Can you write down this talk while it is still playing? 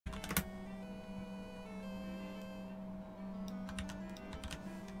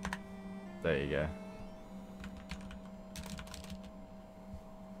There you go.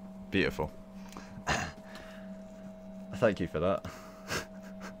 Beautiful. Thank you for that.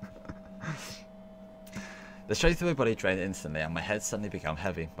 The strength of my body drained instantly, and my head suddenly became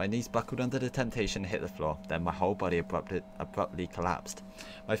heavy. My knees buckled under the temptation to hit the floor, then my whole body abruptly collapsed.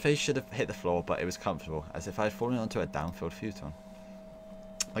 My face should have hit the floor, but it was comfortable, as if I had fallen onto a downfilled futon.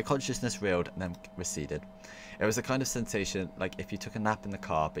 My consciousness reeled and then receded. It was the kind of sensation like if you took a nap in the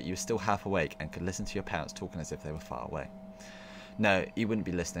car, but you were still half awake and could listen to your parents talking as if they were far away. No, you wouldn't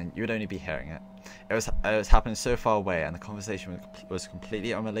be listening, you would only be hearing it. It was happening so far away, and the conversation was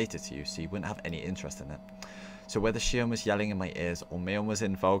completely unrelated to you, so you wouldn't have any interest in it. So whether Shion was yelling in my ears or Mion was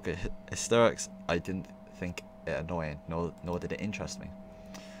in vulgar hysterics, I didn't think it annoying, nor did it interest me.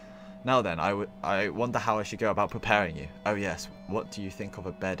 Now then, I wonder how I should go about preparing you. Oh yes, what do you think of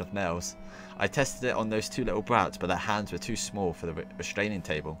a bed of nails? I tested it on those two little brats, but their hands were too small for the restraining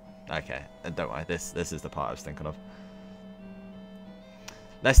table. Okay, and don't worry, this is the part I was thinking of.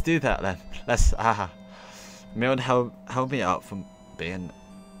 Let's do that then. Let's, Mion held me up from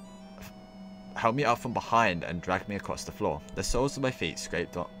behind and dragged me across the floor. The soles of my feet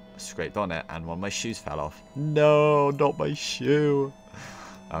scraped on it, and one of my shoes fell off. No, not my shoe.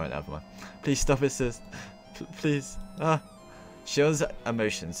 Oh, never mind. Please stop it, sis. Please. Shion's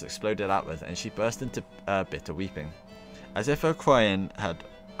emotions exploded outwards, and she burst into bitter weeping. As if her crying had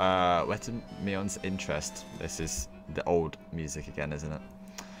whetted Mion's interest. This is the old music again, isn't it?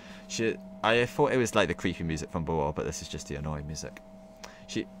 I thought it was like the creepy music from Baroque, but this is just the annoying music.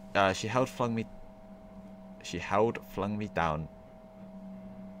 She flung me down.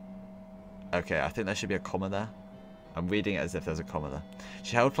 Okay, I think there should be a comma there. I'm reading it as if there's a comma there.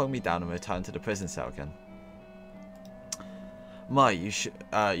 She flung me down and returned to the prison cell again. My, you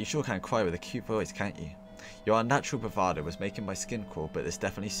sure can cry with a cute voice, can't you? Your unnatural bravado was making my skin crawl, but this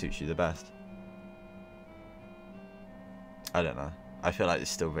definitely suits you the best. I don't know. I feel like it's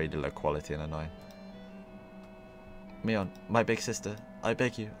still really low quality and annoying. Mion, my big sister, I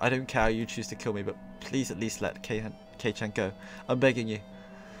beg you. I don't care how you choose to kill me, but please at least let Kei-chan go. I'm begging you.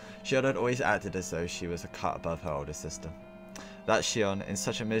 Shion had always acted as though she was a cut above her older sister. That Shion, in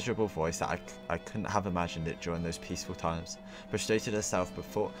such a miserable voice that I couldn't have imagined it during those peaceful times, prostrated herself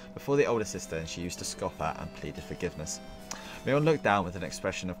before the older sister, and she used to scoff at and pleaded forgiveness. Mion looked down with an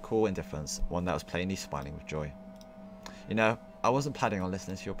expression of cool indifference, one that was plainly smiling with joy. You know, I wasn't planning on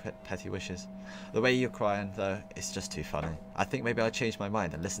listening to your petty wishes. The way you're crying, though, is just too funny. I think maybe I'll change my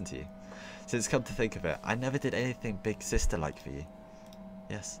mind and listen to you. Since come to think of it, I never did anything big sister-like for you.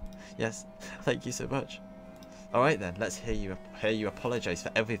 Yes, thank you so much. Alright then, let's hear you apologize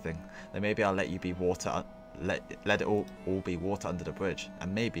for everything. Then maybe I'll let you be let it all be water under the bridge.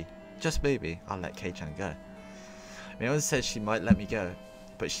 And maybe, just maybe, I'll let Kei-chan go. Mion said she might let me go,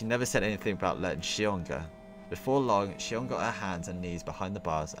 but she never said anything about letting Shion go. Before long, Shion got her hands and knees behind the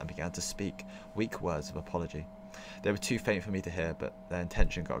bars and began to speak weak words of apology. They were too faint for me to hear, but their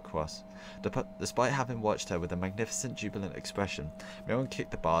intention got across. Despite having watched her with a magnificent, jubilant expression, Mion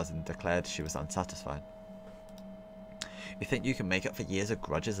kicked the bars and declared she was unsatisfied. You think you can make up for years of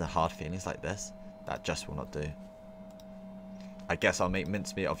grudges and hard feelings like this? That just will not do. I guess I'll make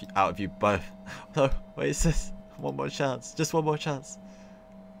mincemeat out of you both. No, wait, sis. One more chance. Just one more chance.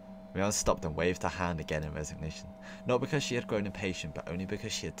 Mion stopped and waved her hand again in resignation. Not because she had grown impatient, but only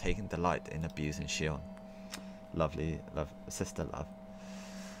because she had taken delight in abusing Shion. Lovely, sister love.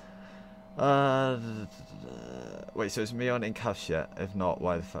 Wait, so is Mion in cuffs yet? If not,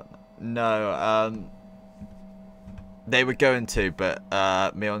 why the fuck? No, they were going to, but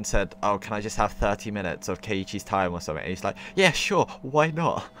Mion said, oh, can I just have 30 minutes of Keiichi's time or something? And he's like, yeah, sure, why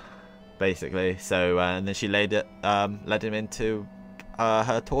not? Basically, so, and then she led him into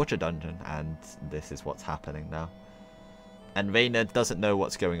her torture dungeon, and this is what's happening now. And Reina doesn't know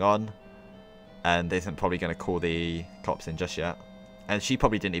what's going on, and isn't probably going to call the cops in just yet. And she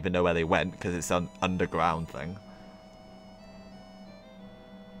probably didn't even know where they went, because it's an underground thing.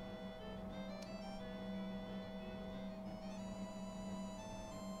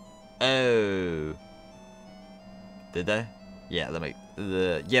 Oh. Did they? Yeah,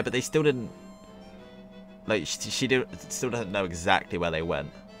 yeah, but they still didn't. Like, she still doesn't know exactly where they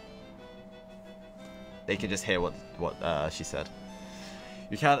went. They can just hear what she said.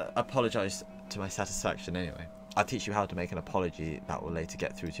 You can't apologize to my satisfaction anyway. I'll teach you how to make an apology that will later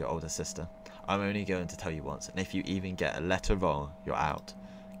get through to your older sister. I'm only going to tell you once, and if you even get a letter wrong, you're out.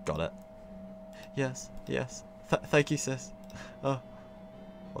 Got it? Yes. Thank you, sis. Oh.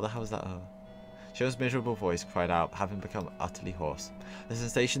 What the hell was that? Oh. Shion's miserable voice cried out, having become utterly hoarse. The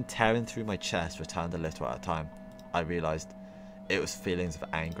sensation tearing through my chest returned a little at a time. I realized it was feelings of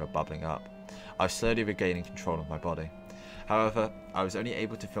anger bubbling up. I was slowly regaining control of my body. However, I was only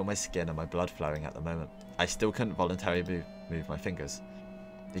able to feel my skin and my blood flowing at the moment. I still couldn't voluntarily move my fingers.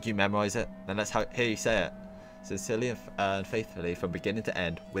 Did you memorize it? Then let's hear you say it. Sincerely and faithfully from beginning to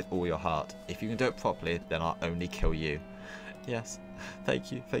end with all your heart. If you can do it properly, then I'll only kill you. Yes,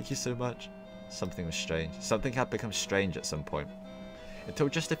 thank you so much. Something was strange. Something had become strange at some point. Until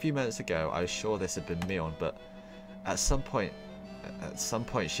just a few minutes ago, I was sure this had been Mion, but at some point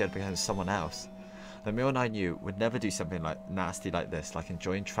she had become someone else. The Mion I knew would never do something like nasty like this, like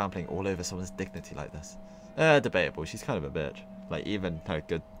enjoying trampling all over someone's dignity like this. Debatable. She's kind of a bitch. Like even her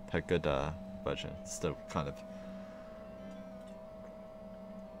good version, still kind of,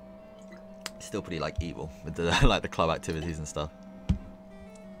 still pretty like evil with the like the club activities and stuff.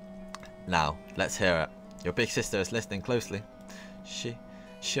 Now let's hear it. Your big sister is listening closely. Shion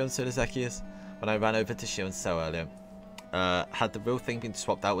Sonozaki is. When I ran over to Shion's cell earlier, had the real thing been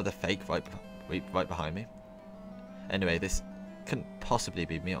swapped out with a fake right behind me? Anyway, this couldn't possibly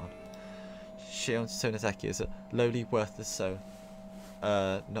be Mion. Shion Sonozaki is a lowly, worthless soul.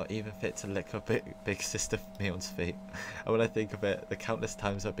 Not even fit to lick her big sister Mion's feet. And when I think of it, the countless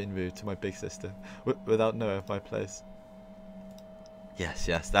times I've been rude to my big sister without knowing of my place. Yes,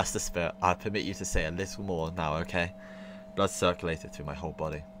 that's the spirit. I permit you to say a little more now, okay? Blood circulated through my whole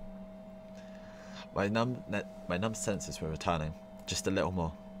body. My numb senses were returning, just a little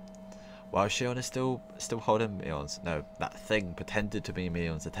more. While Shion is still holding Mion's, no, that thing pretended to be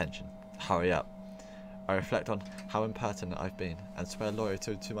Mion's attention. Hurry up. I reflect on how impertinent I've been and swear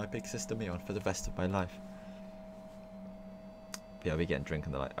loyalty to my big sister Mion for the rest of my life. Yeah, we getting drink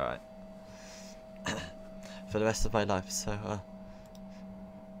in the light. Alright. For the rest of my life, so,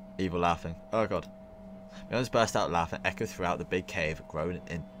 evil laughing. Oh god. Mion's burst out laughing echoed throughout the big cave, grown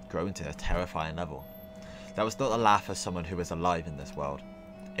to a terrifying level. That was not the laugh of someone who was alive in this world.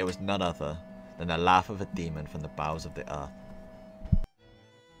 It was none other than the laugh of a demon from the bowels of the earth.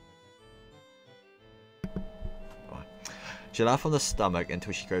 She laughed from the stomach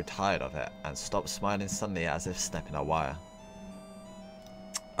until she grew tired of it and stopped smiling suddenly as if snapping a wire.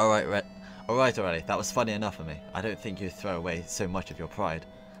 Alright already, that was funny enough for me. I don't think you'd throw away so much of your pride.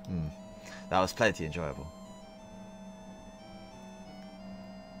 That was plenty enjoyable.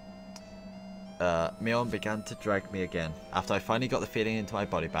 Mion began to drag me again, after I finally got the feeling into my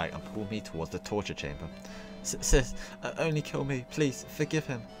body bag and pulled me towards the torture chamber. Sis, only kill me, please, forgive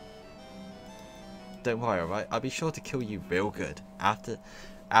him. Don't worry, alright? I'll be sure to kill you real good. After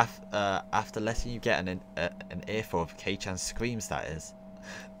letting you get an earful of Kei-chan's screams, that is.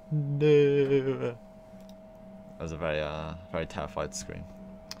 No. That was a very terrified scream.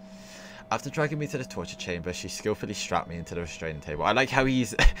 After dragging me to the torture chamber, she skillfully strapped me into the restraining table. I like how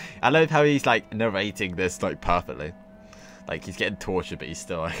he's, I love how he's like narrating this like perfectly. Like he's getting tortured, but he's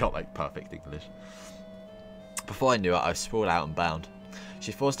still got like perfect English. Before I knew it, I was sprawled out and bound.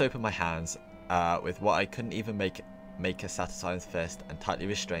 She forced open my hands with what I couldn't even make a satisfying fist, and tightly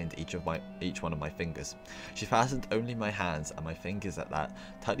restrained each one of my fingers. She fastened only my hands and my fingers at that,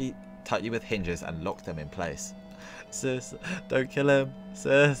 tightly with hinges, and locked them in place. Sis, don't kill him,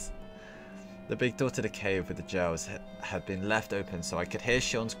 sis. The big door to the cave with the jails had been left open, so I could hear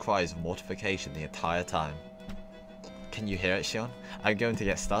Shion's cries of mortification the entire time. Can you hear it, Shion? I'm going to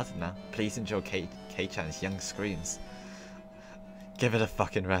get started now. Please enjoy Kei-chan's young screams. Give it a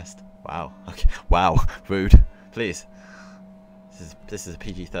fucking rest. Wow. Okay. Wow. Rude. Please. This is a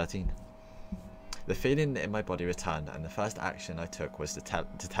PG-13. The feeling in my body returned, and the first action I took was to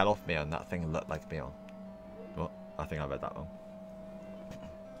tell off Mion that thing looked like Mion. What? I think I read that wrong.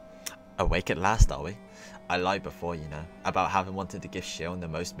 Awake at last, are we? I lied before, you know, about having wanted to give Shion the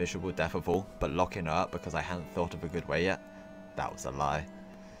most miserable death of all, but locking her up because I hadn't thought of a good way yet. That was a lie.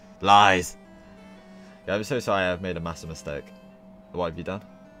 Lies! Yeah, I'm so sorry I've made a massive mistake. What have you done?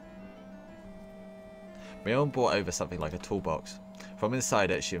 Mion brought over something like a toolbox. From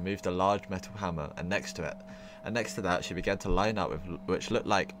inside it, she removed a large metal hammer, and next to that, she began to line up with which looked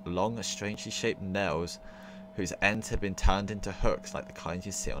like long, strangely shaped nails, whose ends had been turned into hooks like the kind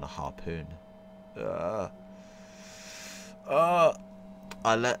you see on a harpoon. I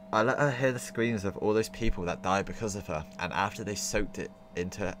let her hear the screams of all those people that died because of her, and after they soaked it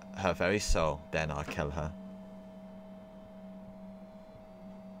into her very soul, then I'll kill her.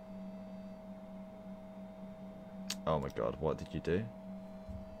 Oh my god, what did you do?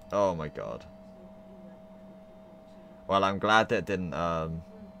 Oh my god. Well, I'm glad that it didn't,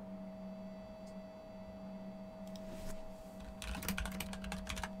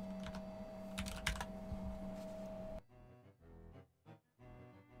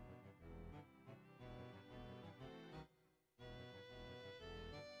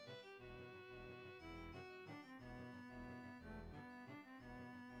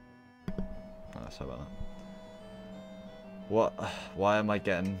 Sorry about that. What? Why am I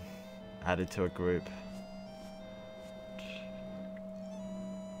getting added to a group?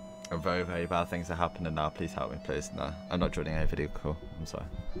 Very, very bad things are happening now. Please help me, please. No, I'm not joining a video call. I'm sorry.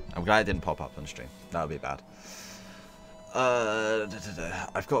 I'm glad it didn't pop up on stream. That would be bad.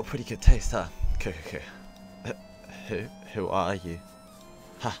 I've got a pretty good taste, huh? Okay. Who are you?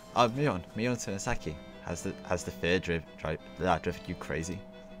 Ha! I'm Mion Tsunosaki. Has the fear driven you crazy?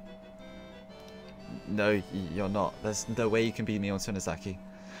 No, you're not. There's no way you can be Mion Tsunosaki.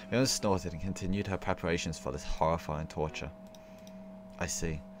 Mion snorted and continued her preparations for this horrifying torture. I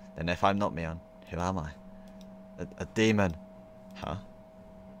see. Then if I'm not Mion, who am I? A demon. Huh?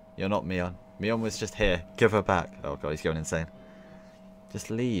 You're not Mion. Mion was just here. Give her back. Oh god, he's going insane. Just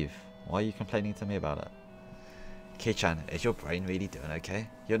leave. Why are you complaining to me about it? Kei-chan, is your brain really doing okay?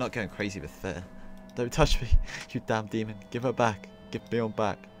 You're not going crazy with fear. Don't touch me, you damn demon. Give her back. Give Mion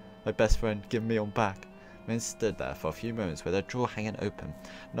back. My best friend, give Mion back. Mion stood there for a few moments with her jaw hanging open,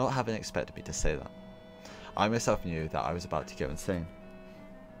 not having expected me to say that. I myself knew that I was about to go insane.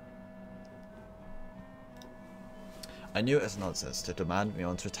 I knew it was nonsense to demand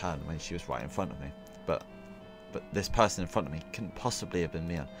Mion's return when she was right in front of me, but this person in front of me couldn't possibly have been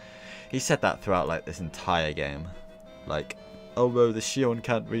Mion. He said that throughout like this entire game, like, oh no, the Shion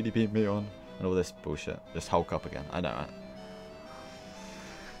can't really be Mion, and all this bullshit. Just Hulk up again. I know, right?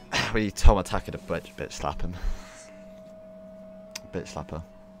 We Tomataka to bitch slap him. Bitch slap her.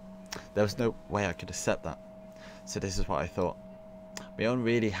 There was no way I could accept that. So this is what I thought. Mion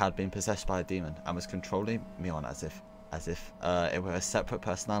really had been possessed by a demon and was controlling Mion as if it were a separate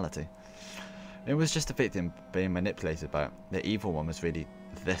personality. It was just a victim being manipulated by it. The evil one was really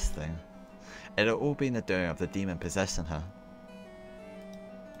this thing. It had all been the doing of the demon possessing her.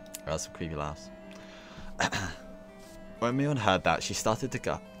 That's some creepy laughs. When Mion heard that, she started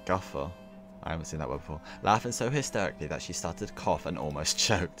to guffaw. I haven't seen that word before. Laughing so hysterically that she started to cough and almost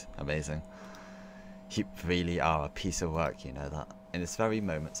choked. Amazing. You really are a piece of work, you know that. In this very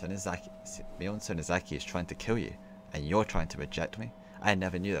moment, Mion Tsunosaki is trying to kill you, and you're trying to reject me? I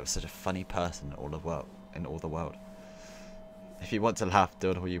never knew there was such a funny person in all the world. If you want to laugh,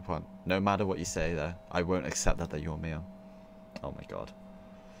 do it all you want. No matter what you say, though, I won't accept that you're Mion. Oh my god.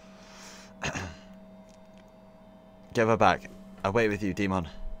 Give her back. Away with you, demon.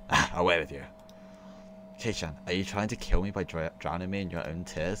 Away with you. Kei-chan, are you trying to kill me by drowning me in your own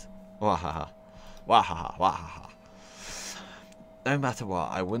tears? Wahaha. Wahaha. Wahaha. No matter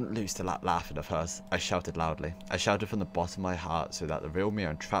what, I wouldn't lose to that laughing of hers. I shouted loudly. I shouted from the bottom of my heart so that the real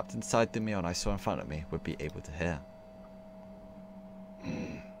Mion trapped inside the Mion I saw in front of me would be able to hear.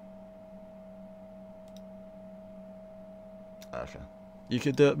 Okay. You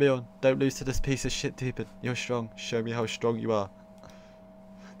can do it, Mion. Don't lose to this piece of shit demon. You're strong. Show me how strong you are.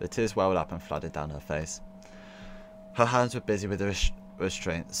 The tears welled up and flooded down her face. Her hands were busy with the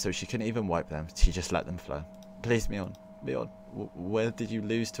restraint, so she couldn't even wipe them. She just let them flow. Please, Mion. Mion, where did you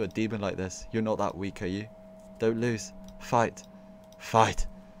lose to a demon like this? You're not that weak, are you? Don't lose. Fight. Fight.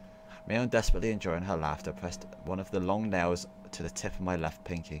 Mion, desperately enjoying her laughter, pressed one of the long nails to the tip of my left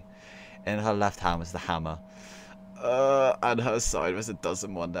pinky. In her left hand was the hammer. And her side was a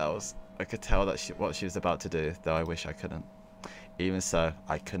dozen more nails. I could tell that what she was about to do, though I wish I couldn't. Even so,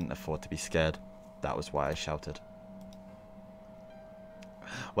 I couldn't afford to be scared. That was why I shouted.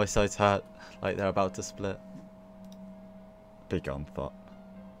 My sides hurt, like they're about to split. Big on thought.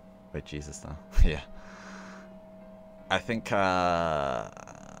 Wait, Jesus now. Yeah. I think, I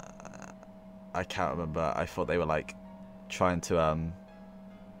can't remember. I thought they were, like, trying to,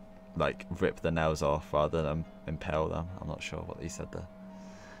 like, rip the nails off rather than impale them. I'm not sure what he said there.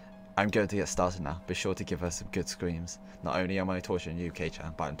 I'm going to get started now. Be sure to give her some good screams. Not only am I torturing you,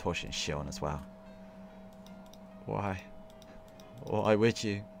 Kei-chan, but I'm torturing Shion as well. Why? Why would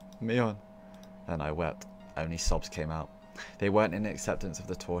you? Mion. And I wept. Only sobs came out. They weren't in acceptance of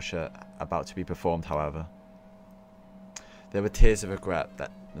the torture about to be performed, however. There were tears of regret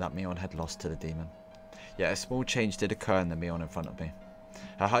that Mion had lost to the demon. Yet a small change did occur in the Mion in front of me.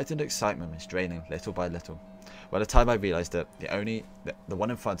 Her heightened excitement was draining little by little. By the time I realised it, the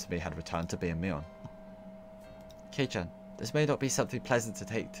one in front of me had returned to being Mion. Kei-chan, this may not be something pleasant to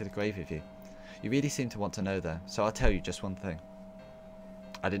take to the grave with you. You really seem to want to know though, so I'll tell you just one thing.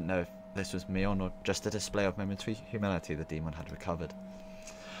 I didn't know if this was Mion or just a display of momentary humanity the demon had recovered.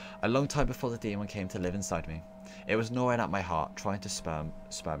 A long time before the demon came to live inside me, it was gnawing at my heart, trying to spur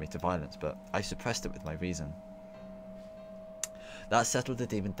me to violence, but I suppressed it with my reason. That settled the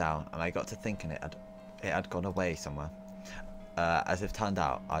demon down, and I got to thinking it had gone away somewhere. As it turned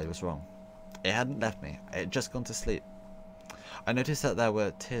out, I was wrong. It hadn't left me, it had just gone to sleep. I noticed that there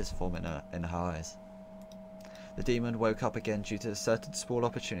were tears forming in her eyes. The demon woke up again due to a certain small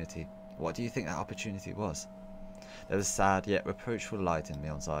opportunity. What do you think that opportunity was? There was a sad yet reproachful light in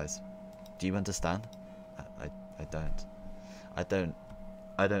Mion's eyes. Do you understand? I don't.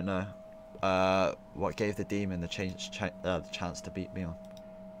 I don't know. What gave the demon the chance to beat Mion?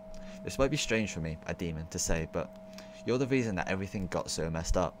 This might be strange for me, a demon, to say, but you're the reason that everything got so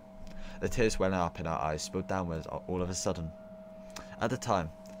messed up. The tears welling up in her eyes spilled downwards all of a sudden. At the time,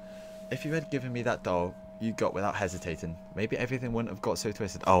 if you had given me that doll you got without hesitating, maybe everything wouldn't have got so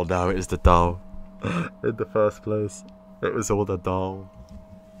twisted. Oh no, it was the doll. In the first place. It was all the doll.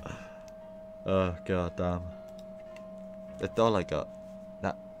 Oh god damn. The doll I got.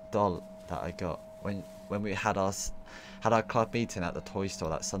 That doll that I got when we had our club meeting at the toy store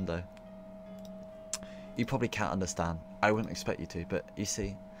that Sunday. You probably can't understand. I wouldn't expect you to, but you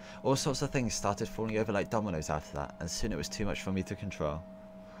see, all sorts of things started falling over like dominoes after that, and soon it was too much for me to control.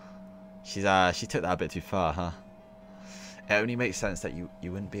 She took that a bit too far, huh? It only makes sense that you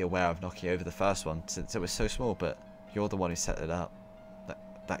wouldn't be aware of knocking over the first one since it was so small, but you're the one who set it up.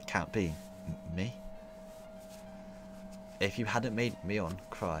 That can't be me. If you hadn't made Mion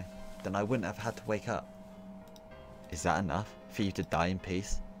cry, then I wouldn't have had to wake up. Is that enough for you to die in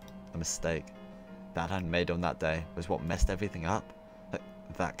peace? A mistake that I had made on that day was what messed everything up.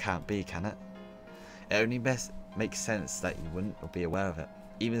 That can't be, can it? It only makes sense that you wouldn't be aware of it.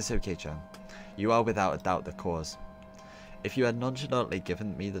 Even so, Kei-chan, you are without a doubt the cause. If you had nonchalantly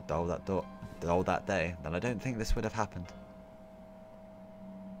given me the doll that day, then I don't think this would have happened.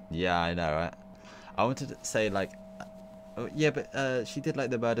 Yeah, I know, right? I wanted to say like, oh, yeah, but she did like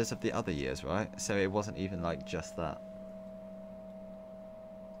the murders of the other years, right? So it wasn't even like just that.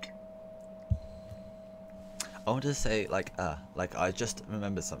 I wanted to say like I just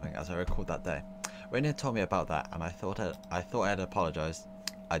remembered something as I recalled that day. Rainier told me about that, and I thought I had apologized.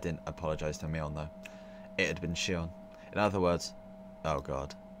 I didn't apologize to Mion though. It had been Shion. In other words, oh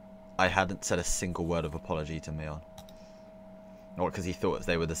god, I hadn't said a single word of apology to Mion. Not because he thought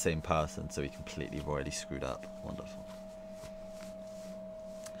they were the same person, so he completely royally screwed up. Wonderful.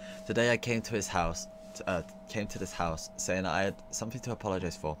 Today I came to his house, this house, saying that I had something to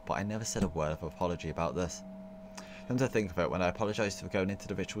apologize for, but I never said a word of apology about this. Come to think of it, when I apologized for going into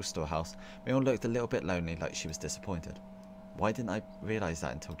the ritual storehouse, Mion looked a little bit lonely, like she was disappointed. Why didn't I realize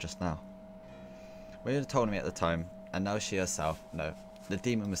that until just now? Rainier had told me at the time, and now she herself, no, the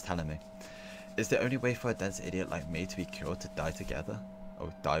demon was telling me. Is the only way for a dense idiot like me to be cured to die together?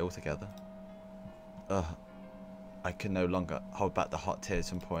 Or die altogether? Ugh. I could no longer hold back the hot tears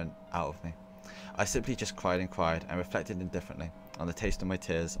from pouring out of me. I simply just cried and reflected indifferently on the taste of my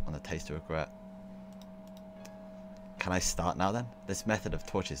tears, on the taste of regret. Can I start now then? This method of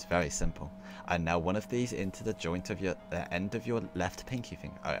torture is very simple. I nail one of these into the joint of the end of your left pinky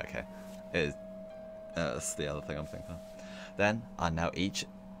finger. Oh, okay. That's the other thing I'm thinking of. Then I nail each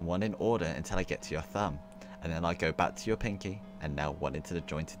one in order until I get to your thumb, and then I go back to your pinky and nail one into the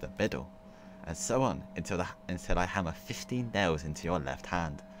joint in the middle, and so on until I hammer 15 nails into your left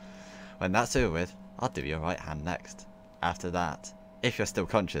hand. When that's over with, I'll do your right hand next. After that, if you're still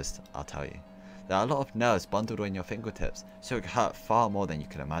conscious, I'll tell you. There are a lot of nerves bundled in your fingertips, so it can hurt far more than you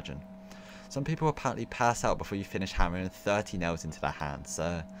can imagine. Some people apparently pass out before you finish hammering 30 nails into their hands,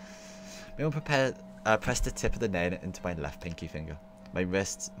 so... Mion pressed the tip of the nail into my left pinky finger. My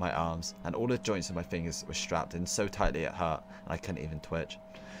wrists, my arms, and all the joints of my fingers were strapped in so tightly it hurt, and I couldn't even twitch.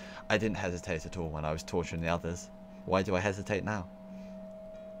 I didn't hesitate at all when I was torturing the others. Why do I hesitate now?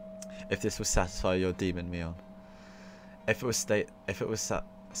 If this will satisfy your demon, Mion. If it was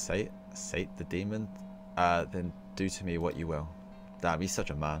Sate the demon, then do to me what you will. Damn, he's such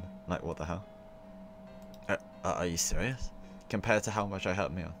a man. Like, what the hell? Are you serious? Compared to how much I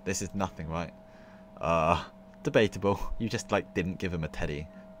hurt Mion, this is nothing, right? Debatable. You just, like, didn't give him a teddy.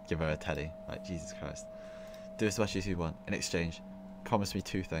 Give her a teddy. Like, Jesus Christ. Do as much as you want. In exchange, promise me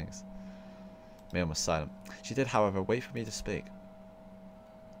 2 things. Mion was silent. She did, however, wait for me to speak.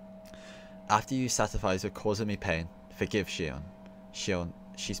 After you satisfies her causing me pain, forgive Shion.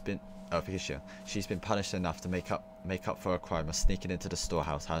 She's been punished enough to make up for her crime of sneaking into the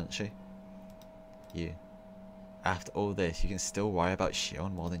storehouse, hasn't she? You. After all this, you can still worry about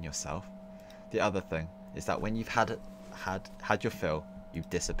Shion more than yourself. The other thing is that when you've had your fill, you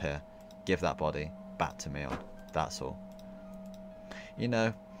disappear. Give that body back to Mion. That's all. You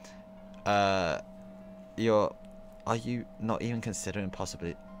know, are you not even considering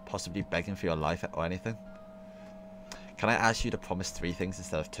possibly begging for your life or anything? Can I ask you to promise 3 things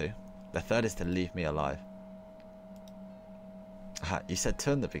instead of 2? The third is to leave me alive. You said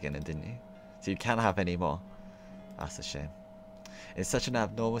 2 in the beginning, didn't you? So you can't have any more. That's a shame. In such an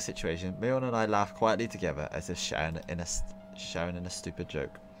abnormal situation, Mion and I laughed quietly together as if sharing in a stupid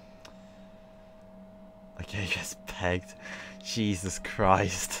joke. Okay, he gets pegged. Jesus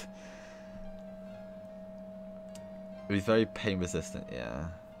Christ. He's very pain resistant, yeah.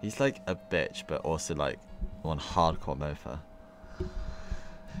 He's like a bitch, but also like one hardcore mofo.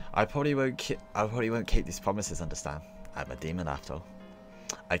 I probably won't keep these promises, understand? I'm a demon after all.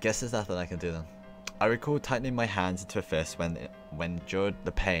 I guess there's nothing I can do then. I recall tightening my hands into a fist when endured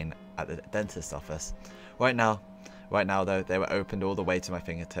the pain at the dentist's office. Right now though, they were opened all the way to my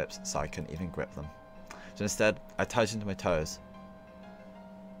fingertips, so I couldn't even grip them. So instead, I tightened my toes.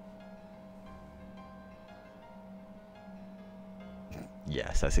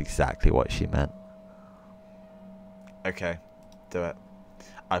 Yes, that's exactly what she meant. Okay, do it.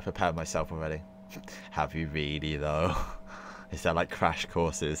 I prepared myself already. Have you really though? Is there like crash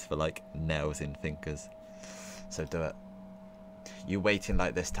courses for like nails in fingers? So do it. You waiting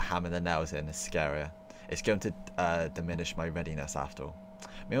like this to hammer the nails in is scarier. It's going to diminish my readiness after all.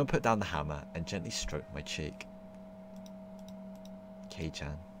 Mion put down the hammer and gently stroked my cheek.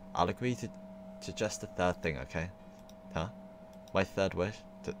 Kei-chan, I'll agree to just the third thing, okay? Huh? My third wish?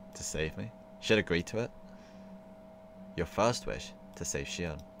 To save me? Should agree to it? Your first wish? To save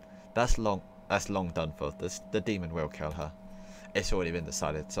Shion. That's long done for. The demon will kill her. It's already been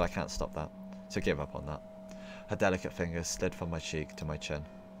decided, so I can't stop that. So give up on that. Her delicate fingers slid from my cheek to my chin.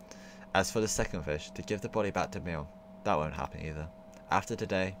 As for the second wish, to give the body back to Mion, that won't happen either. After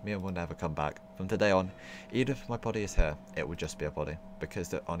today, Mion will never come back. From today on, even if my body is here, it will just be a body, because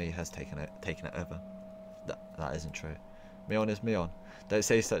the Oni has taken it over. That isn't true. Mion is Mion. Don't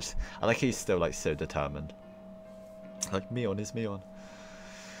say such. I like he's still like so determined. Like Mion is Mion.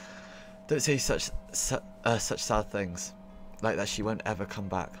 Don't say such sad things, like that she won't ever come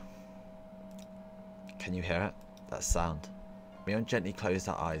back. Can you hear it? That sound. Mion gently closed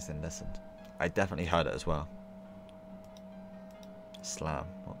her eyes and listened. I definitely heard it as well. Slam.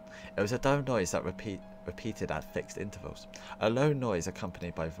 It was a dull noise that repeated at fixed intervals. A low noise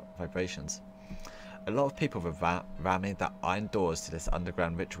accompanied by vibrations. A lot of people were ramming the iron doors to this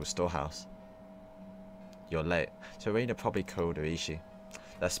underground ritual storehouse. You're late. Serena probably called Higurashi.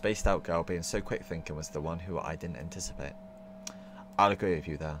 That spaced out girl being so quick thinking was the one who I didn't anticipate. I'll agree with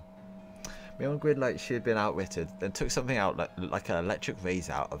you there. Mion grinned like she had been outwitted, then took something out like an electric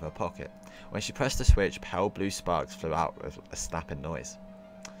razor out of her pocket. When she pressed the switch, pale blue sparks flew out with a snapping noise.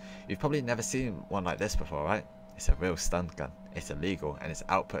 You've probably never seen one like this before, right? It's a real stun gun. It's illegal, and its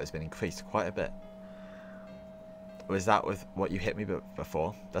output has been increased quite a bit. Was that with what you hit me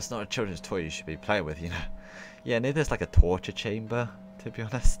before? That's not a children's toy you should be playing with, you know. Yeah, near there's like a torture chamber, to be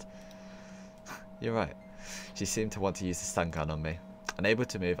honest. You're right. She seemed to want to use the stun gun on me. Unable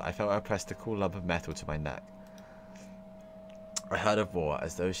to move, I felt her press the cool lump of metal to my neck. I heard a roar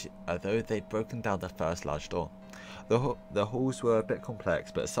as though they'd broken down the first large door. The halls were a bit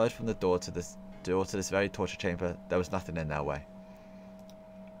complex, but aside from the door to this very torture chamber, there was nothing in their way.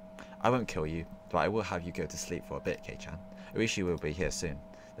 I won't kill you, but I will have you go to sleep for a bit, Kei-chan. Higurashi will be here soon.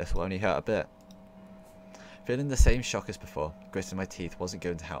 This will only hurt a bit. Feeling the same shock as before, gritting my teeth wasn't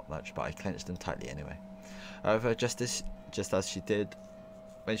going to help much, but I clenched them tightly anyway. However, just as she did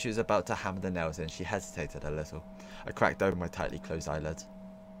when she was about to hammer the nails in, she hesitated a little. I cracked open my tightly closed eyelids.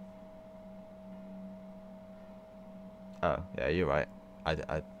 Oh, yeah, you're right. I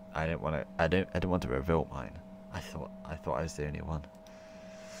didn't want to reveal mine. I thought I was the only one.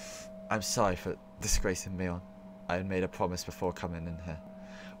 I'm sorry for disgracing Mion. I had made a promise before coming in here.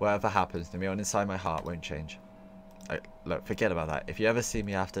 Whatever happens, the Mion inside my heart won't change. Look, forget about that. If you ever see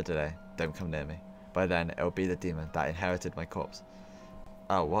me after today, don't come near me. By then, it'll be the demon that inherited my corpse.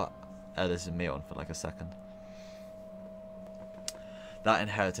 Oh, what? This is Mion for like a second. That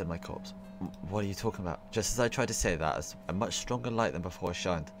inherited my corpse. What are you talking about? Just as I tried to say that, as a much stronger light than before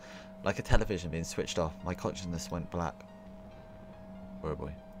shined. Like a television being switched off, my consciousness went black. Oh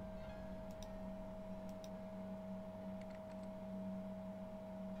boy.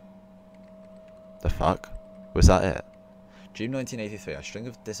 The fuck? Was that it? June 1983, a string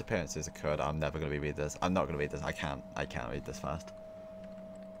of disappearances occurred. I'm never going to read this. I'm not going to read this. I can't read this fast.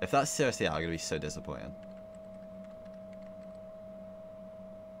 If that's seriously it, I'm going to be so disappointed.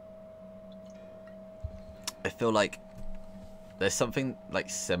 I feel like there's something like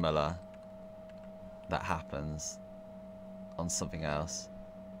similar that happens on something else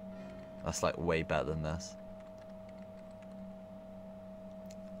that's like way better than this.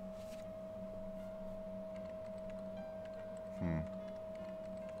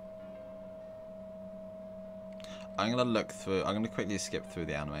 I'm gonna quickly skip through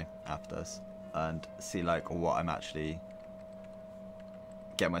the anime after this and see like what I'm actually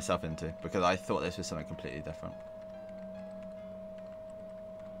get myself into, because I thought this was something completely different.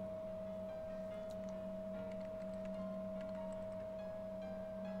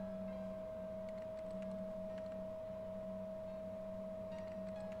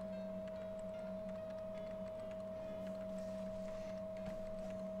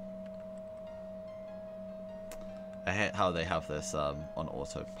 I hate how they have this on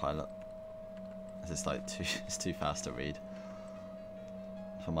autopilot. It's like it's too fast to read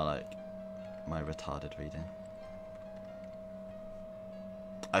for my retarded reading.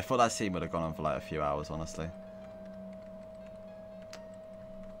 I thought that scene would have gone on for like a few hours, honestly.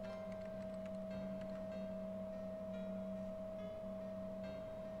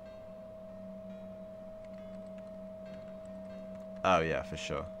 Oh yeah, for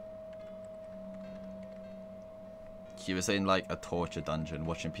sure. He was in like a torture dungeon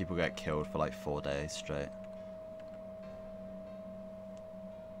watching people get killed for like 4 days straight.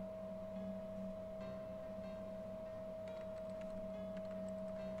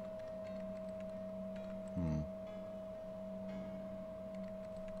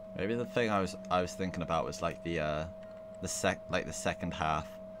 Maybe the thing I was thinking about was like the second half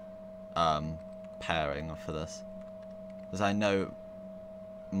pairing for this, because I know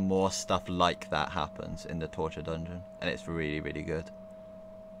more stuff like that happens in the torture dungeon, and it's really, really good.